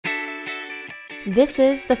This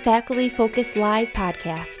is the Faculty Focus Live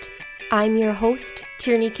podcast. I'm your host,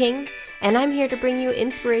 Tierney King, and I'm here to bring you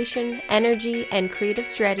inspiration, energy, and creative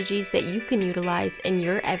strategies that you can utilize in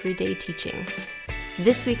your everyday teaching.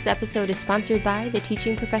 This week's episode is sponsored by the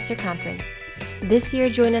Teaching Professor Conference. This year,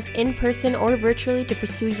 join us in person or virtually to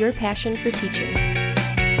pursue your passion for teaching.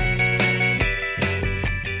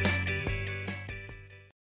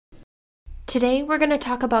 Today, we're going to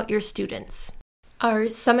talk about your students. Are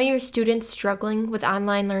some of your students struggling with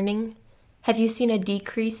online learning? Have you seen a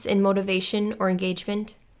decrease in motivation or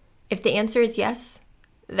engagement? If the answer is yes,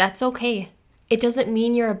 that's okay. It doesn't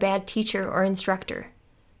mean you're a bad teacher or instructor.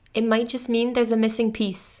 It might just mean there's a missing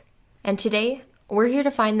piece. And today, we're here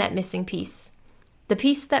to find that missing piece. The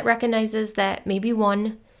piece that recognizes that maybe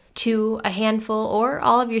one, two, a handful, or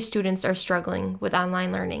all of your students are struggling with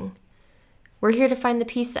online learning. We're here to find the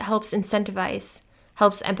piece that helps incentivize,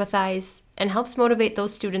 helps empathize, and helps motivate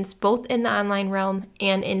those students both in the online realm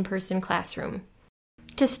and in-person classroom.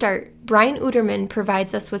 To start, Brian Uterman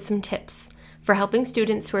provides us with some tips for helping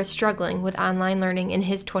students who are struggling with online learning in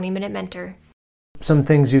his 20-minute mentor. Some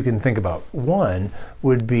things you can think about. One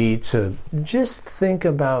would be to just think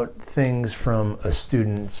about things from a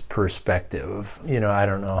student's perspective. I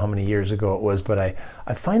don't know how many years ago it was, but I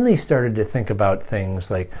finally started to think about things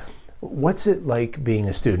like, what's it like being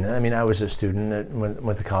a student? I mean, I was a student,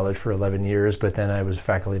 went to college for 11 years, but then I was a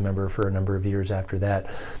faculty member for a number of years after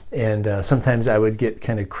that. And sometimes I would get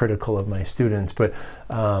kind of critical of my students, but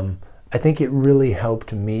I think it really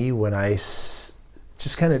helped me when I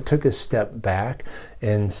just kind of took a step back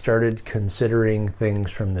and started considering things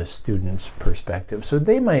from the student's perspective. So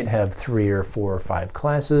they might have 3 or 4 or 5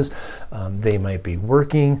 classes. They might be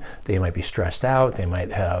working. They might be stressed out. They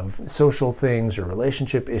might have social things or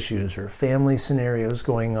relationship issues or family scenarios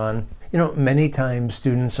going on. Many times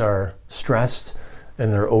students are stressed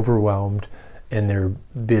and they're overwhelmed and they're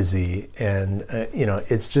busy, and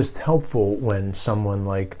it's just helpful when someone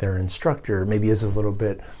like their instructor maybe is a little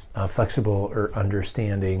bit flexible or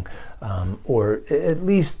understanding, or at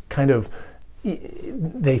least kind of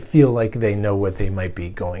they feel like they know what they might be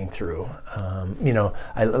going through.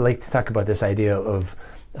 I like to talk about this idea of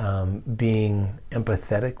being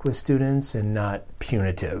empathetic with students and not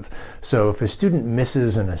punitive. So if a student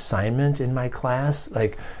misses an assignment in my class,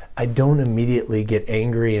 I don't immediately get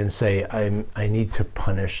angry and say I need to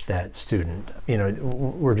punish that student.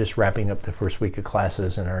 We're just wrapping up the first week of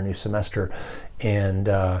classes in our new semester, and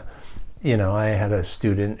I had a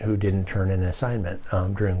student who didn't turn in an assignment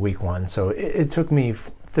during week 1. So it took me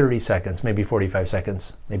 30 seconds, maybe 45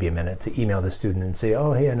 seconds, maybe a minute to email the student and say,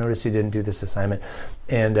 oh, hey, I noticed you didn't do this assignment.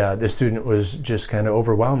 And the student was just kind of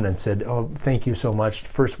overwhelmed and said, oh, thank you so much.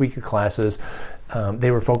 First week of classes,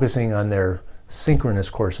 they were focusing on their synchronous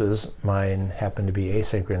courses. Mine happened to be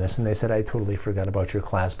asynchronous, and they said, I totally forgot about your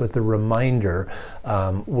class, but the reminder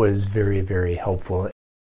was very, very helpful.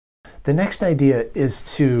 The next idea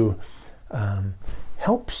is to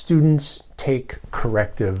help students take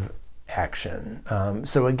corrective action.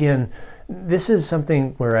 So again, this is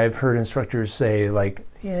something where I've heard instructors say,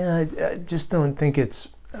 I just don't think it's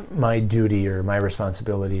my duty or my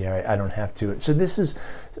responsibility. I don't have to. So this is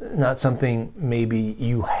not something maybe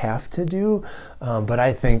you have to do, but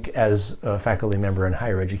I think as a faculty member in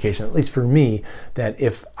higher education, at least for me, that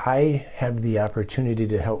if I have the opportunity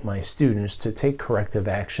to help my students to take corrective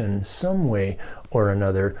action some way or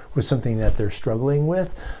another with something that they're struggling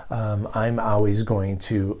with, I'm always going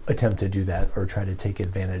to attempt to do that or try to take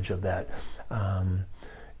advantage of that.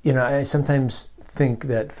 I sometimes think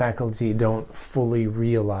that faculty don't fully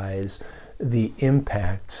realize the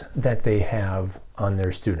impact that they have on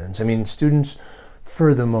their students. I mean, students,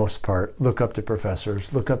 for the most part, look up to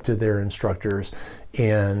professors, look up to their instructors,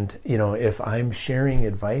 and if I'm sharing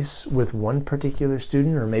advice with one particular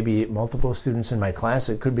student or maybe multiple students in my class,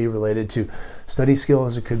 it could be related to study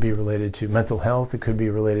skills, it could be related to mental health, it could be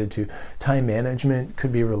related to time management, it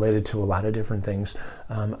could be related to a lot of different things.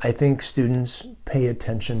 I think students pay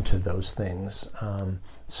attention to those things.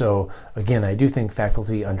 So again, I do think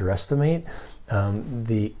faculty underestimate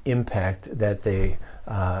the impact that they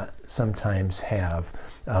sometimes have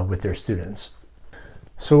with their students.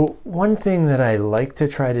 So one thing that I like to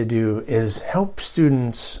try to do is help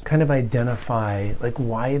students kind of identify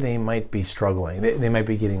why they might be struggling. They might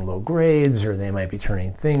be getting low grades, or they might be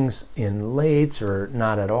turning things in late or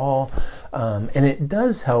not at all. And it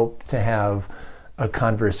does help to have a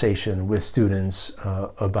conversation with students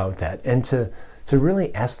about that, and to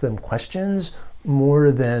really ask them questions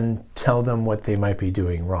more than tell them what they might be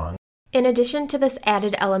doing wrong. In addition to this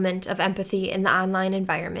added element of empathy in the online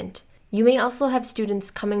environment, you may also have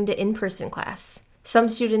students coming to in-person class, some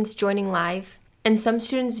students joining live, and some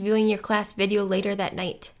students viewing your class video later that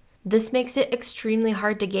night. This makes it extremely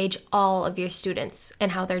hard to gauge all of your students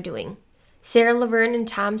and how they're doing. Sarah Laverne and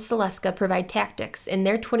Tom Seleska provide tactics in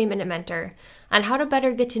their 20-minute mentor on how to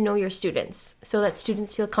better get to know your students so that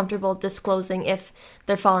students feel comfortable disclosing if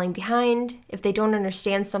they're falling behind, if they don't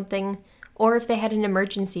understand something, or if they had an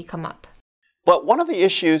emergency come up. But one of the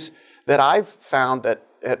issues that I've found that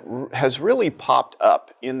has really popped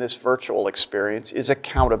up in this virtual experience is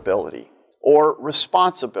accountability or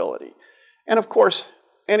responsibility. And of course,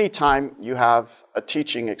 anytime you have a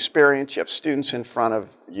teaching experience, you have students in front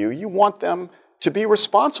of you, you want them to be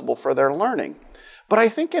responsible for their learning. But I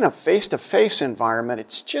think in a face-to-face environment,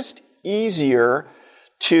 it's just easier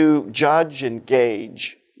to judge and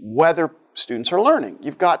gauge whether students are learning.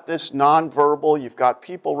 You've got this nonverbal, you've got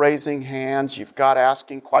people raising hands, you've got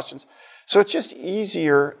asking questions. So it's just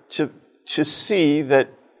easier to see that,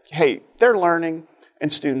 hey, they're learning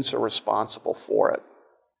and students are responsible for it.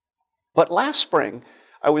 But last spring,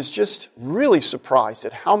 I was just really surprised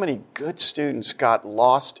at how many good students got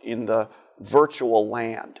lost in the virtual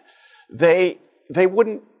land. They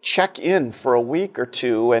wouldn't check in for a week or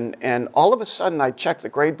two, and all of a sudden I'd check the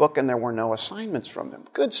grade book and there were no assignments from them.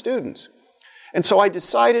 Good students. And so I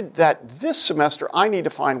decided that this semester I need to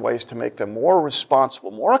find ways to make them more responsible,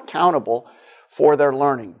 more accountable for their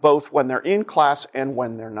learning, both when they're in class and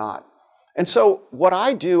when they're not. And so what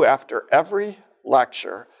I do after every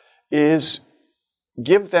lecture is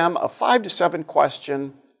give them a 5 to 7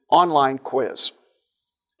 question online quiz.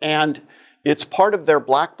 And it's part of their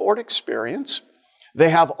Blackboard experience. They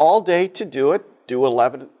have all day to do it, do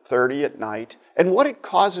 11:30 at night. And what it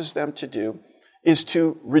causes them to do is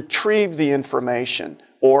to retrieve the information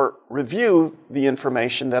or review the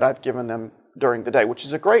information that I've given them during the day, which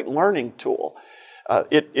is a great learning tool.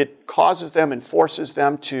 It causes them and forces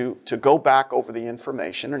them to go back over the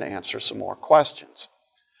information and answer some more questions.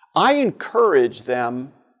 I encourage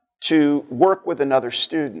them to work with another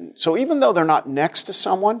student. So even though they're not next to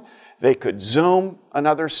someone, they could Zoom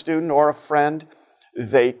another student or a friend.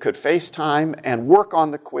 They could FaceTime and work on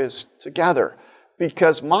the quiz together.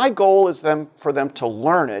 Because my goal is for them to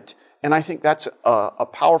learn it, and I think that's a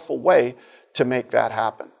powerful way to make that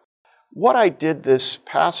happen. What I did this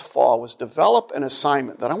past fall was develop an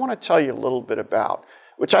assignment that I want to tell you a little bit about,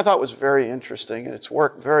 which I thought was very interesting, and it's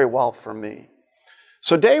worked very well for me.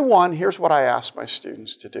 So day one, here's what I asked my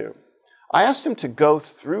students to do. I asked them to go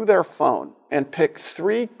through their phone and pick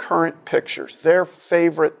 3 current pictures, their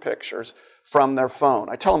favorite pictures from their phone.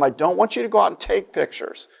 I tell them, I don't want you to go out and take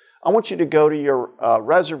pictures. I want you to go to your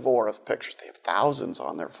reservoir of pictures. They have thousands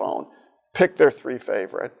on their phone. Pick their 3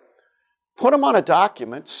 favorite. Put them on a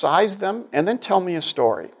document, size them, and then tell me a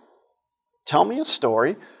story. Tell me a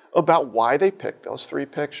story about why they picked those 3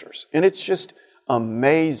 pictures. And it's just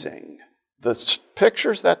amazing, the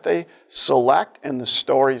pictures that they select and the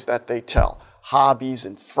stories that they tell. Hobbies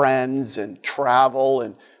and friends and travel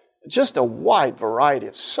and just a wide variety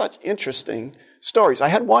of such interesting stories. I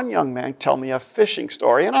had one young man tell me a fishing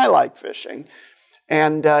story, and I like fishing.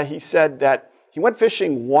 And he said that he went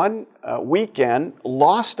fishing one weekend,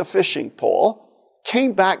 lost a fishing pole,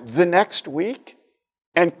 came back the next week,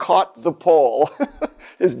 and caught the pole.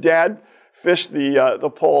 His dad fished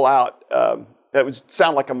the pole out. That would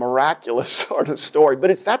sound like a miraculous sort of story, but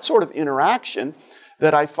it's that sort of interaction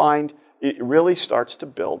that I find it really starts to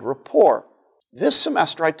build rapport. This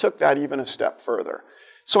semester, I took that even a step further.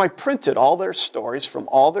 So I printed all their stories from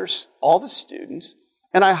all the students,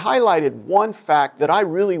 and I highlighted one fact that I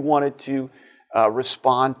really wanted to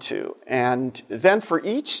respond to. And then for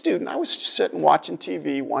each student, I was just sitting watching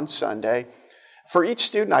TV one Sunday. For each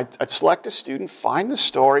student, I'd select a student, find the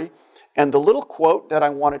story, and the little quote that I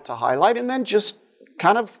wanted to highlight, and then just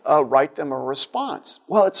kind of write them a response.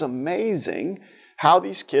 Well, it's amazing how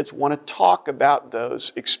these kids want to talk about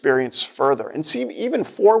those experiences further. And see, even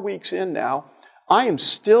 4 weeks in now, I am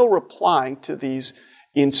still replying to these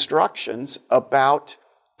instructions about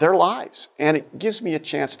their lives. And it gives me a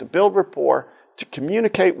chance to build rapport, to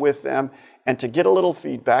communicate with them, and to get a little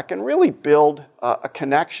feedback and really build a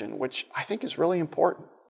connection, which I think is really important.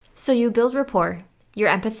 So you build rapport.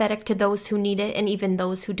 You're empathetic to those who need it and even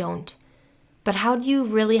those who don't. But how do you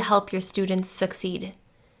really help your students succeed?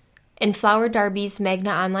 In Flower Darby's Magna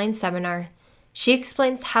Online Seminar, she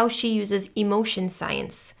explains how she uses emotion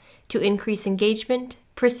science to increase engagement,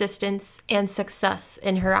 persistence, and success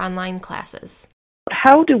in her online classes.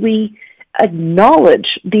 How do we acknowledge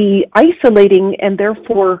the isolating and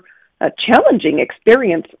therefore challenging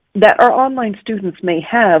experience that our online students may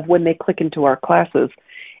have when they click into our classes?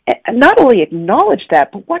 And not only acknowledge that,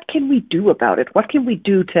 but what can we do about it? What can we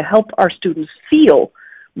do to help our students feel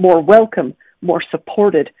more welcome, more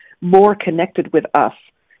supported, more connected with us.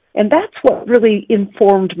 And that's what really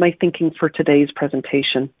informed my thinking for today's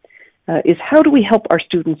presentation, is how do we help our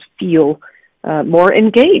students feel more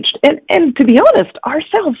engaged? And to be honest,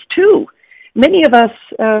 ourselves too. Many of us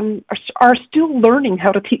are still learning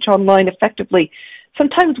how to teach online effectively.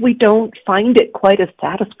 Sometimes we don't find it quite as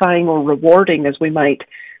satisfying or rewarding as we might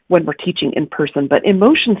when we're teaching in person, but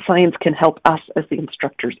emotion science can help us as the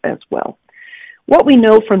instructors as well. What we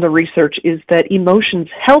know from the research is that emotions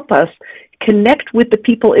help us connect with the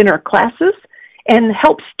people in our classes and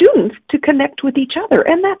help students to connect with each other,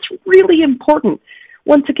 and that's really important.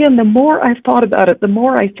 Once again, the more I've thought about it, the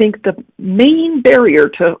more I think the main barrier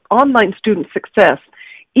to online student success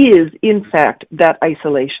is, in fact, that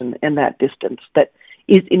isolation and that distance that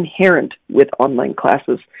is inherent with online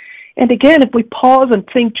classes. And again, if we pause and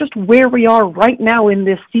think just where we are right now in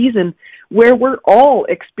this season, where we're all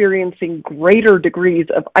experiencing greater degrees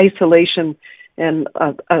of isolation and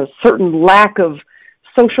a certain lack of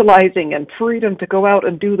socializing and freedom to go out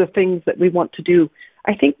and do the things that we want to do,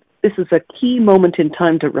 I think this is a key moment in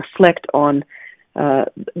time to reflect on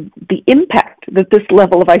the impact that this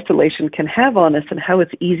level of isolation can have on us and how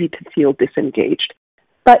it's easy to feel disengaged.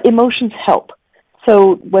 But emotions help.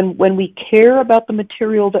 So when we care about the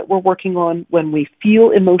material that we're working on, when we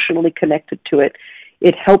feel emotionally connected to it,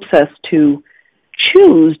 it helps us to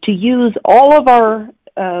choose to use all of our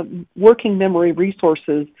working memory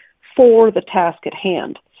resources for the task at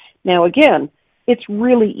hand. Now, again, it's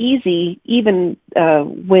really easy, even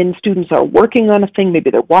when students are working on a thing,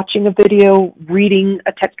 maybe they're watching a video, reading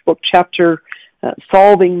a textbook chapter,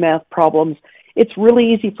 solving math problems. It's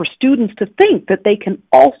really easy for students to think that they can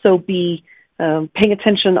also be paying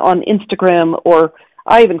attention on Instagram, or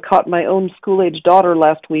I even caught my own school-age daughter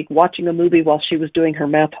last week watching a movie while she was doing her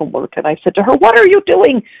math homework, and I said to her, "What are you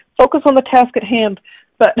doing? Focus on the task at hand."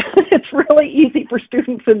 But it's really easy for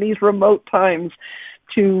students in these remote times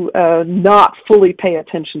to not fully pay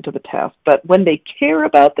attention to the task. But when they care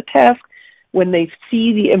about the task, when they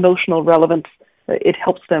see the emotional relevance, it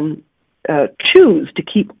helps them choose to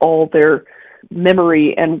keep all their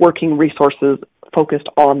memory and working resources focused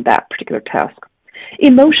on that particular task.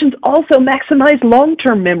 Emotions also maximize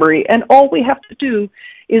long-term memory, and all we have to do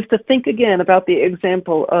is to think again about the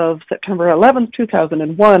example of September 11th,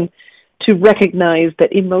 2001, to recognize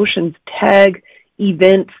that emotions tag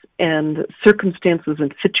events and circumstances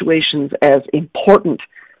and situations as important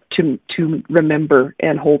to remember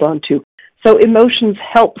and hold on to. So emotions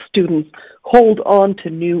help students hold on to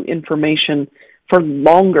new information for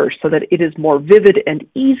longer so that it is more vivid and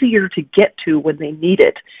easier to get to when they need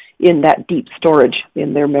it in that deep storage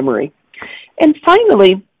in their memory. And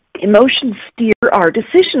finally, emotions steer our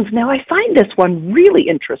decisions. Now, I find this one really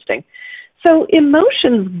interesting. So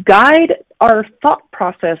emotions guide our thought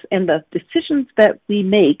process and the decisions that we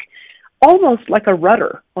make almost like a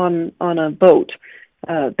rudder on a boat.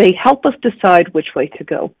 They help us decide which way to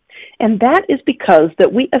go. And that is because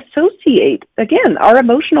that we associate, again, our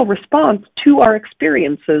emotional response to our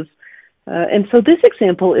experiences. And so this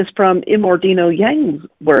example is from Imordino Yang's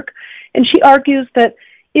work. And she argues that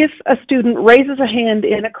if a student raises a hand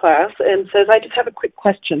in a class and says, "I just have a quick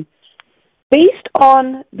question," based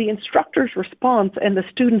on the instructor's response and the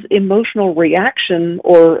student's emotional reaction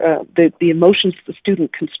or the emotions the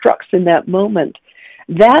student constructs in that moment,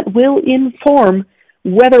 that will inform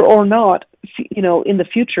whether or not, in the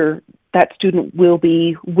future, that student will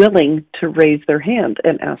be willing to raise their hand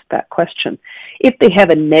and ask that question. If they have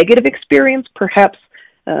a negative experience, perhaps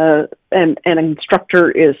an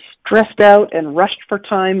instructor is stressed out and rushed for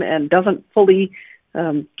time and doesn't fully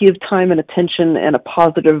give time and attention and a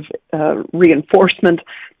positive reinforcement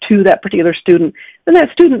to that particular student, then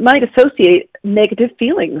that student might associate negative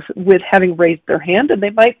feelings with having raised their hand, and they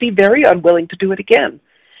might be very unwilling to do it again.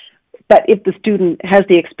 But if the student has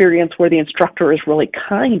the experience where the instructor is really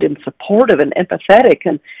kind and supportive and empathetic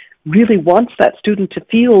and really wants that student to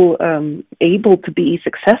feel able to be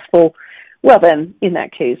successful, well then, in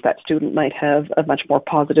that case, that student might have a much more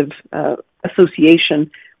positive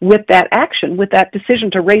association with that action, with that decision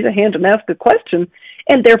to raise a hand and ask a question,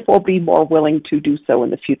 and therefore be more willing to do so in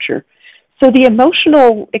the future. So the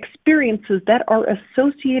emotional experiences that are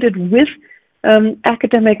associated with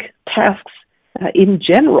academic tasks in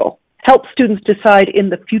general help students decide in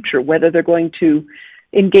the future whether they're going to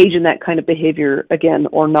engage in that kind of behavior again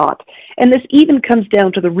or not. And this even comes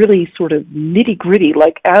down to the really sort of nitty-gritty,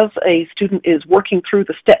 like as a student is working through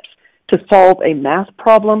the steps to solve a math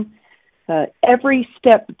problem, every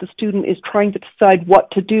step the student is trying to decide what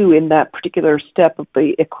to do in that particular step of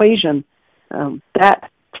the equation, that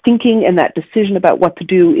thinking and that decision about what to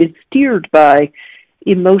do is steered by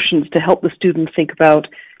emotions to help the student think about,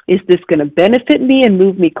 is this going to benefit me and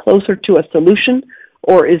move me closer to a solution,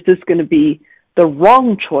 or is this going to be the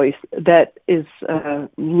wrong choice that is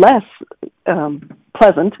less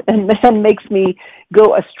pleasant and makes me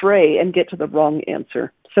go astray and get to the wrong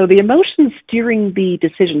answer? So the emotions steering the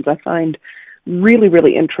decisions I find really,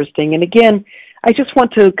 really interesting. And again, I just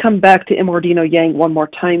want to come back to Immordino Yang one more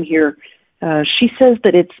time here. She says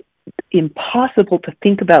that it's impossible to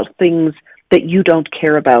think about things that you don't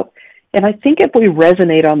care about. And I think if we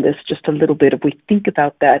resonate on this just a little bit, if we think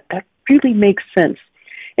about that, that really makes sense.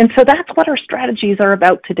 And so that's what our strategies are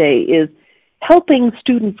about today, is helping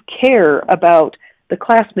students care about the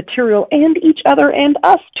class material and each other and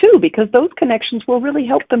us too, because those connections will really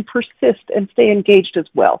help them persist and stay engaged as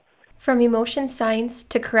well. From emotion science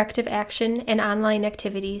to corrective action and online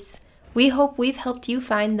activities, we hope we've helped you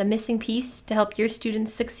find the missing piece to help your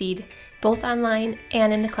students succeed, both online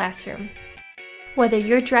and in the classroom. Whether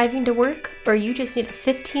you're driving to work or you just need a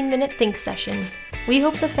 15-minute think session, we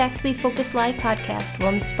hope the Faculty Focus Live podcast will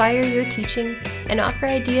inspire your teaching and offer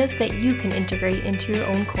ideas that you can integrate into your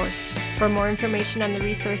own course. For more information on the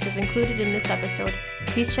resources included in this episode,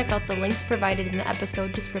 please check out the links provided in the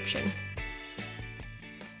episode description.